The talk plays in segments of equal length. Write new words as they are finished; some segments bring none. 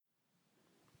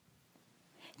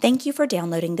Thank you for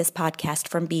downloading this podcast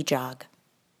from BJOG.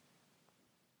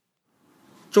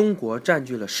 中国占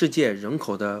据了世界人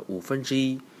口的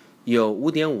1/5，有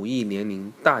5.5亿年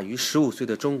龄大于15岁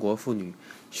的中国妇女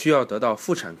需要得到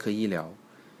妇产科医疗，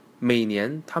每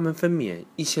年她们分娩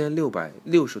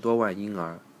1660多万婴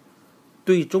儿。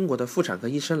对中国的妇产科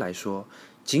医生来说，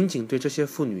仅仅对这些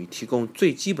妇女提供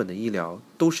最基本的医疗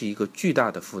都是一个巨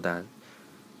大的负担。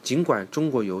尽管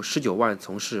中国有19万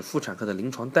从事妇产科的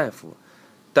临床大夫，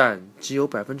但只有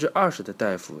20%的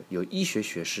大夫有医学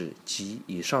学士及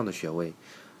以上的学位，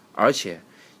而且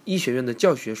医学院的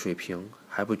教学水平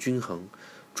还不均衡，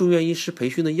住院医师培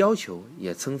训的要求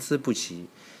也参差不齐。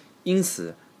因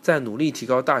此，在努力提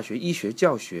高大学医学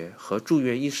教学和住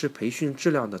院医师培训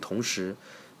质量的同时，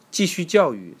继续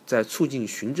教育在促进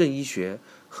循证医学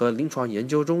和临床研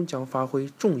究中将发挥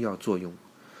重要作用。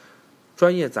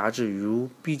专业杂志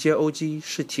如 BJOG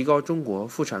是提高中国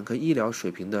妇产科医疗水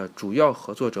平的主要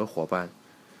合作者伙伴，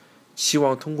希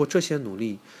望通过这些努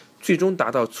力，最终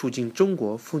达到促进中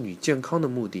国妇女健康的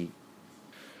目的。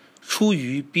出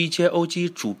于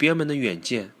BJOG 主编们的远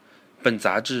见，本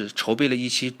杂志筹备了一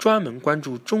期专门关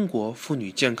注中国妇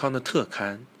女健康的特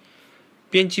刊。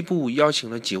编辑部邀请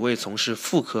了几位从事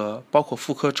妇科，包括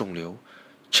妇科肿瘤、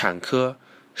产科、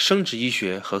生殖医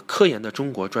学和科研的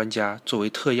中国专家作为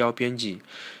特邀编辑，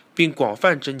并广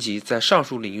泛征集在上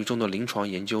述领域中的临床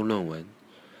研究论文。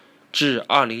至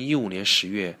2015年10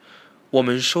月，我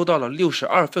们收到了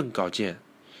62份稿件，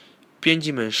编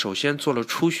辑们首先做了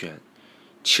初选，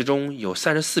其中有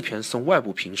34篇送外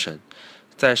部评审，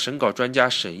在审稿专家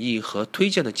审议和推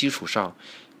荐的基础上，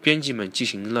编辑们进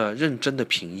行了认真的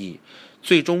评议，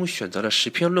最终选择了10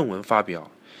篇论文发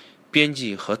表。编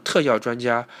辑和特邀专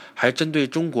家还针对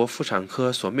中国妇产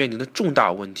科所面临的重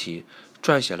大问题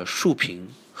撰写了述评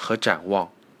和展望。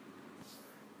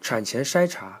产前筛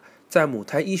查在母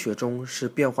胎医学中是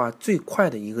变化最快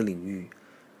的一个领域。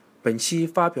本期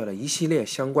发表了一系列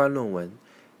相关论文，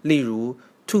例如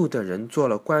Tu 等人做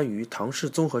了关于唐氏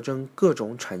综合征各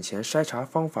种产前筛查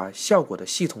方法效果的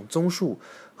系统综述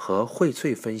和荟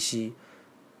萃分析。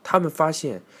他们发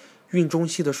现，孕中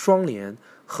期的双联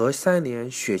和3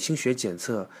联血清学检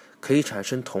测可以产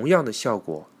生同样的效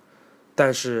果，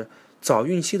但是早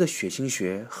孕期的血清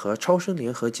学和超声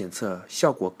联合检测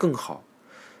效果更好，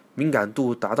敏感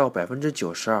度达到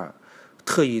 92%，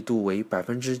 特异度为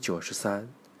 93%。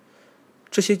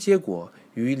 这些结果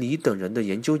与李等人的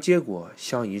研究结果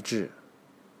相一致。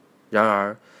然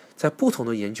而，在不同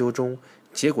的研究中，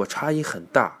结果差异很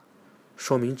大，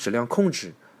说明质量控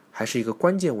制还是一个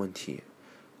关键问题。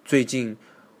最近，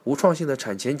无创性的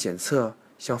产前检测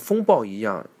像风暴一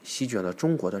样席卷了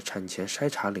中国的产前筛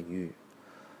查领域。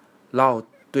Lau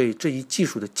对这一技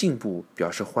术的进步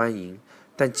表示欢迎，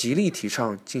但极力提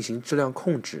倡进行质量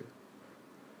控制。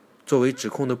作为指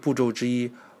控的步骤之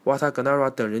一， Wataganara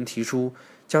等人提出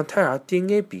将胎儿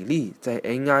DNA 比例在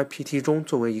NIPT 中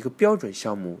作为一个标准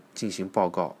项目进行报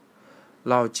告。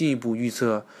Lau 进一步预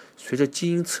测，随着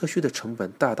基因测序的成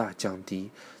本大大降低，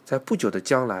在不久的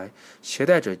将来，携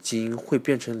带者基因会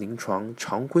变成临床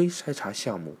常规筛查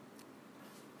项目。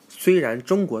虽然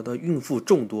中国的孕妇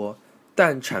众多，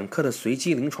但产科的随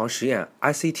机临床实验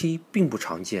ICT 并不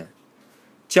常见。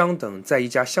江等在一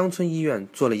家乡村医院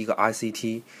做了一个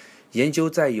ICT， 研究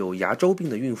在有牙周病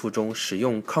的孕妇中使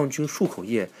用抗菌漱口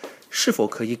液是否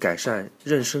可以改善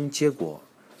妊娠结果。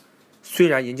虽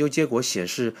然研究结果显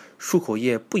示漱口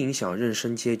液不影响妊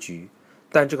娠结局，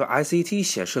但这个 ICT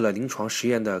显示了临床实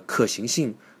验的可行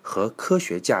性和科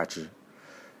学价值。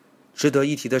值得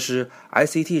一提的是，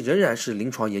 ICT 仍然是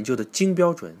临床研究的金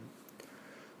标准。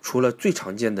除了最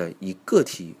常见的以个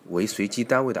体为随机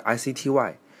单位的 ICT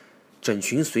外，整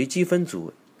群随机分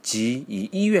组及以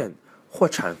医院或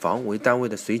产房为单位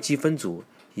的随机分组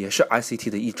也是 ICT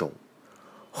的一种。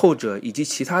后者以及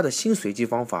其他的新随机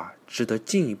方法值得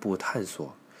进一步探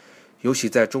索，尤其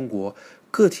在中国，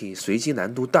个体随机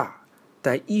难度大，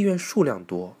但医院数量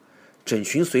多，整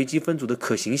群随机分组的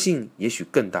可行性也许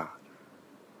更大。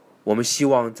我们希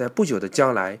望在不久的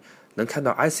将来能看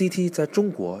到 ICT 在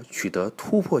中国取得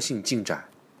突破性进展。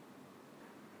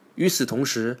与此同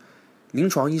时，临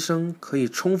床医生可以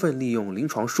充分利用临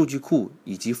床数据库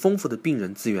以及丰富的病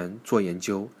人资源做研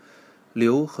究。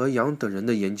刘和杨等人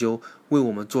的研究为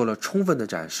我们做了充分的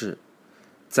展示。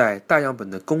在大样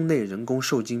本的宫内人工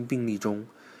受精病例中，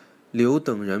刘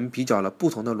等人比较了不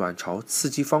同的卵巢刺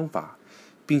激方法，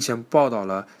并且报道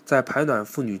了在排卵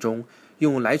妇女中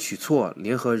用来曲唑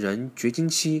联合人绝经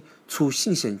期促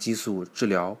性腺激素治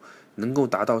疗能够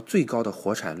达到最高的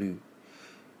活产率。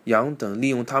杨等利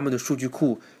用他们的数据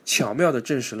库巧妙地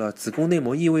证实了子宫内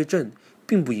膜异位症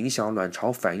并不影响卵巢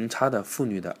反应差的妇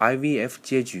女的 IVF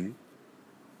结局。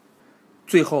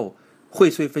最后，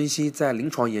荟萃分析在临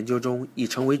床研究中已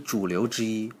成为主流之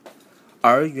一，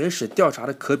而原始调查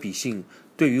的可比性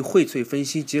对于荟萃分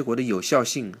析结果的有效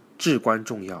性至关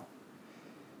重要。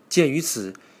鉴于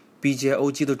此，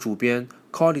 BJOG 的主编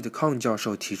Khalid Khan 教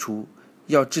授提出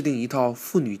要制定一套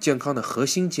妇女健康的核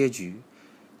心结局，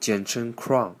简称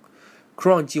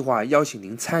CROWN。CROWN 计划邀请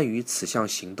您参与此项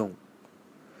行动。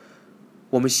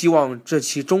我们希望这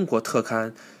期中国特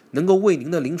刊能够为您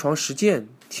的临床实践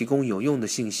提供有用的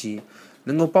信息，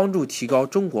能够帮助提高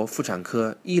中国妇产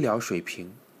科医疗水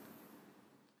平。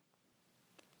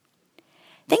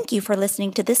Thank you for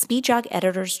listening to this BJOG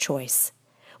Editor's Choice.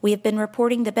 We have been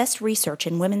reporting the best research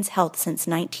in women's health since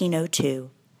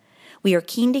 1902. We are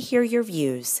keen to hear your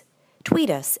views. Tweet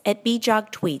us at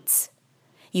BJOG Tweets.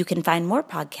 You can find more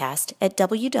podcasts at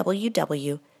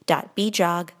www.bjog.org.